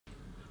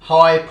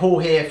Hi, Paul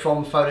here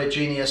from Photo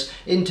Genius.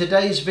 In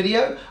today's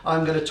video,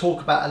 I'm going to talk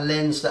about a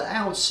lens that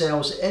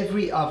outsells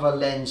every other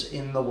lens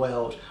in the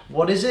world.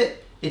 What is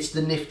it? It's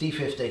the Nifty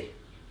 50.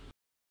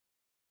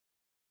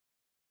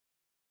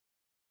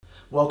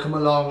 Welcome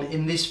along.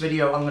 In this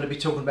video, I'm going to be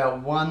talking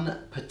about one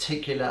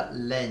particular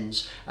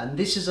lens. And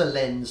this is a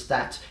lens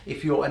that,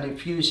 if you're an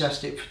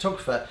enthusiastic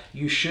photographer,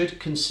 you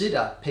should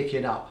consider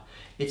picking up.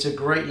 It's a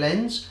great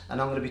lens, and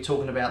I'm going to be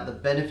talking about the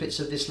benefits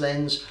of this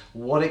lens,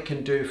 what it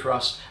can do for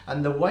us,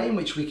 and the way in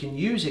which we can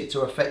use it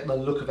to affect the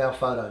look of our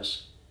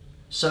photos.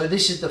 So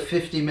this is the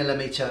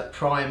 50mm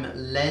prime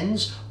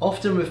lens,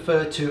 often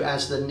referred to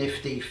as the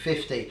Nifty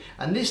 50,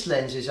 and this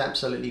lens is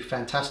absolutely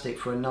fantastic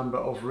for a number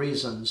of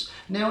reasons.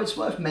 Now, it's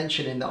worth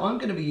mentioning that I'm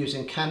going to be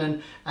using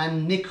Canon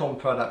and Nikon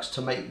products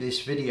to make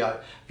this video,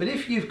 but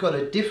if you've got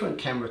a different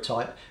camera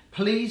type,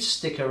 please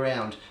stick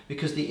around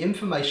because the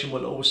information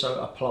will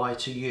also apply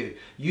to you.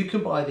 You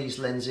can buy these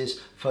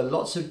lenses for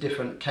lots of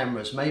different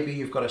cameras. Maybe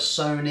you've got a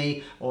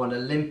Sony or an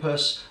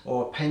Olympus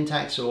or a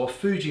Pentax or a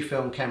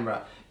Fujifilm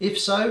camera. If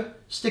so,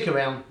 stick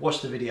around, watch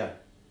the video.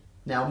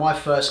 Now, my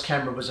first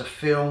camera was a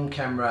film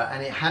camera,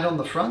 and it had on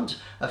the front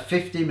a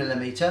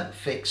 50mm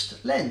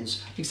fixed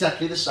lens,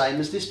 exactly the same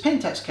as this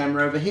Pentax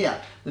camera over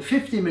here. The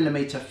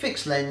 50mm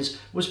fixed lens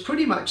was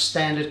pretty much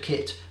standard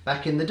kit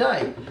back in the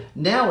day.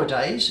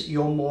 Nowadays,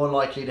 you're more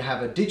likely to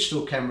have a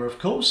digital camera, of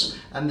course,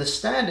 and the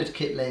standard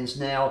kit lens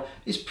now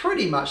is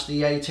pretty much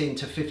the 18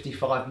 to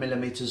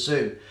 55mm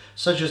zoom,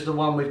 such as the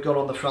one we've got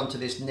on the front of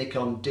this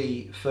Nikon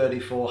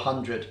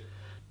D3400.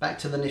 Back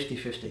to the Nifty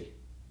 50.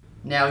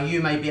 Now,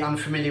 you may be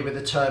unfamiliar with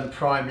the term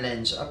prime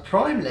lens. A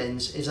prime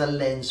lens is a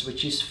lens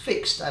which is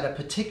fixed at a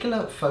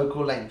particular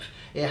focal length.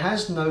 It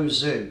has no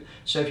zoom.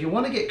 So if you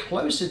want to get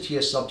closer to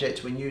your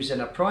subject when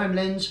using a prime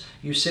lens,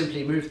 you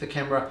simply move the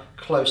camera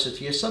closer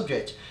to your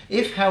subject.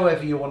 If,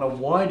 however, you want a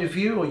wider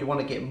view or you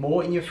want to get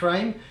more in your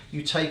frame,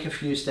 you take a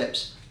few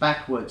steps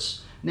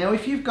backwards. Now,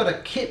 if you've got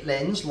a kit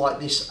lens like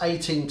this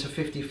 18 to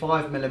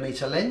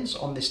 55mm lens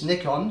on this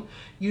Nikon,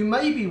 you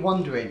may be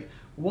wondering,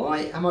 why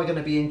am I going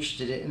to be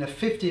interested in a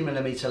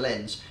 50mm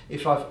lens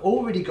if I've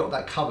already got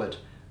that covered?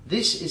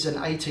 This is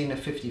an 18 to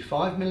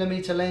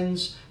 55mm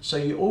lens, so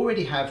you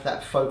already have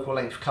that focal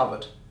length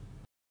covered.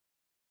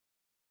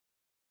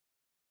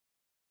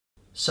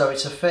 So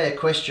it's a fair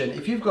question.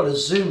 If you've got a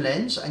zoom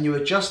lens and you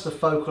adjust the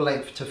focal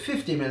length to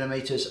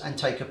 50mm and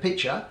take a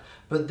picture,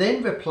 but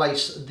then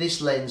replace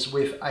this lens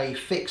with a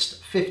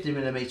fixed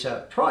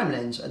 50mm prime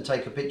lens and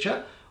take a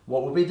picture,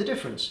 what will be the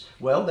difference?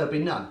 Well, there'll be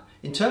none.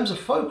 In terms of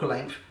focal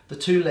length, the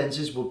two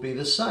lenses would be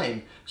the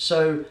same,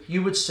 so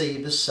you would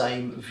see the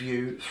same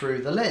view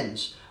through the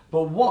lens.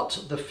 But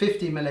what the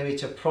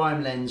 50mm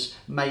prime lens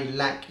may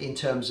lack in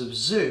terms of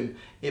zoom,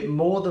 it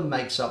more than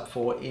makes up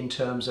for in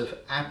terms of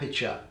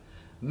aperture.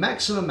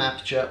 Maximum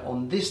aperture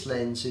on this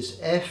lens is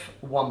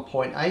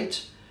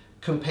f1.8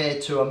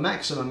 compared to a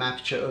maximum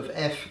aperture of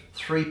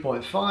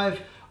f3.5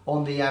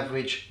 on the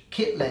average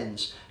kit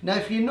lens. Now,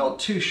 if you're not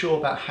too sure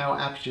about how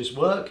apertures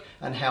work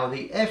and how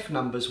the f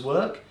numbers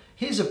work,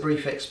 here's a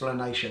brief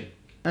explanation.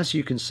 As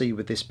you can see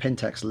with this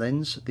Pentax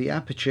lens, the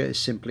aperture is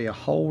simply a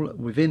hole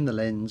within the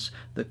lens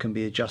that can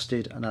be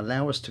adjusted and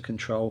allow us to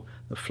control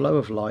the flow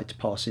of light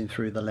passing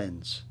through the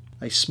lens.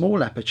 A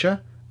small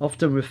aperture,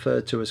 often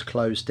referred to as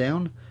closed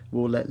down,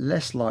 will let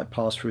less light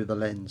pass through the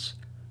lens.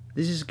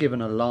 This is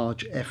given a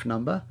large f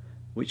number,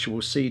 which you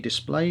will see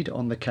displayed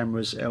on the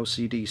camera's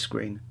LCD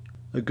screen.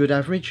 A good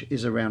average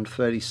is around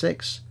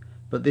 36,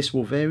 but this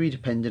will vary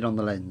depending on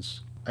the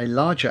lens. A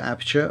larger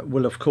aperture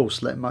will of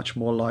course let much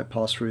more light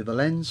pass through the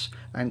lens,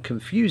 and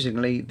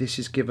confusingly this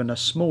is given a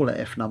smaller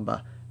f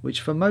number,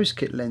 which for most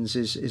kit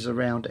lenses is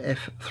around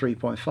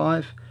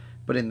f3.5,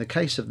 but in the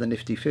case of the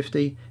Nifty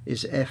 50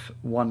 is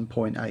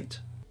f1.8.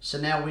 So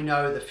now we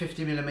know the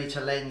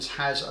 50mm lens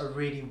has a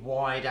really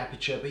wide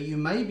aperture, but you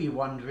may be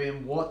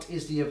wondering, what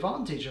is the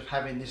advantage of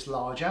having this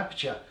large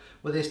aperture?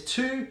 Well, there's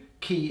two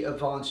key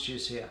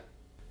advantages here.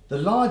 The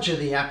larger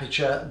the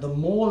aperture, the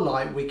more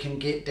light we can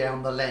get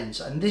down the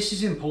lens. And this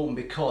is important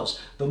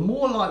because the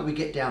more light we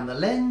get down the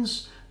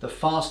lens, the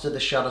faster the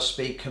shutter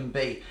speed can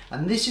be.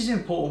 And this is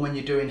important when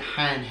you're doing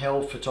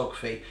handheld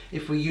photography.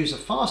 If we use a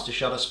faster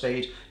shutter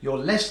speed, you're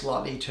less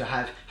likely to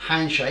have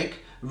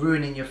handshake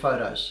ruining your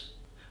photos.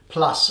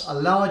 Plus, a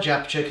large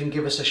aperture can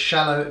give us a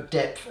shallow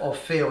depth of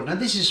field. Now,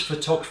 this is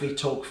photography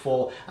talk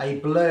for a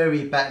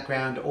blurry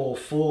background or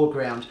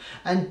foreground.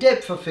 And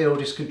depth of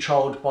field is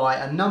controlled by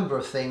a number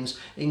of things,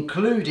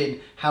 including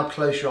how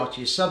close you are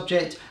to your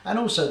subject and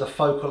also the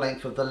focal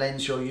length of the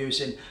lens you're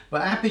using.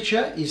 But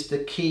aperture is the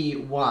key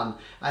one.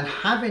 And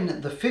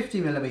having the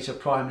 50mm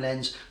prime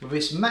lens with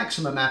its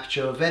maximum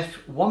aperture of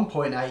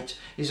f1.8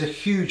 is a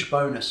huge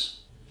bonus.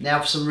 Now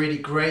for some really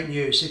great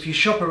news. If you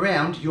shop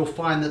around, you'll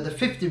find that the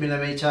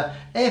 50mm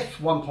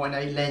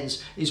f1.8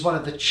 lens is one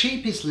of the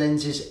cheapest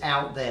lenses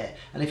out there.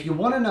 And if you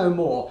want to know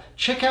more,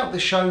 check out the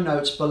show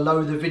notes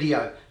below the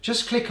video.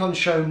 Just click on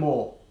show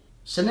more.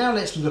 So now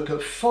let's look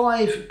at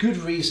 5 good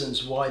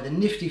reasons why the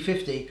Nifty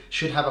 50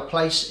 should have a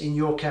place in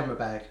your camera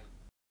bag.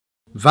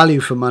 Value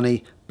for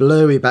money,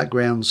 blurry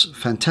backgrounds,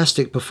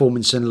 fantastic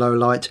performance in low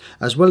light,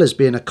 as well as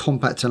being a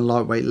compact and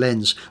lightweight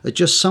lens are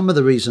just some of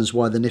the reasons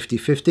why the Nifty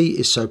 50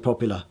 is so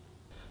popular.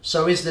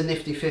 So is the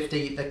Nifty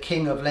 50 the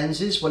king of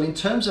lenses? Well, in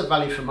terms of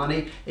value for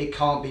money, it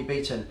can't be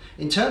beaten.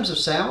 In terms of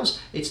sales,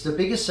 it's the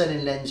biggest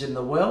selling lens in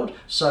the world,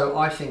 so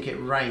I think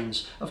it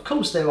reigns. Of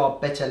course, there are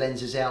better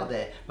lenses out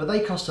there, but they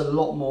cost a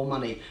lot more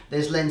money.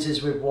 There's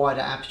lenses with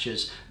wider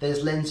apertures,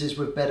 there's lenses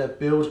with better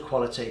build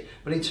quality,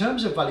 but in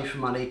terms of value for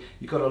money,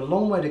 you've got a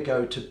long way to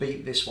go to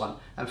beat this one.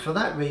 And for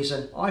that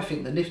reason, I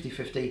think the Nifty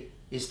 50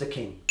 is the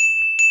king.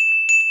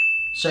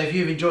 So if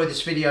you've enjoyed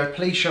this video,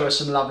 please show us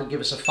some love and give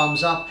us a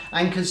thumbs up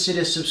and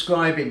consider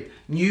subscribing.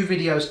 New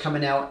videos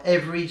coming out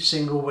every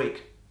single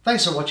week.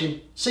 Thanks for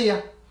watching. See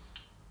ya.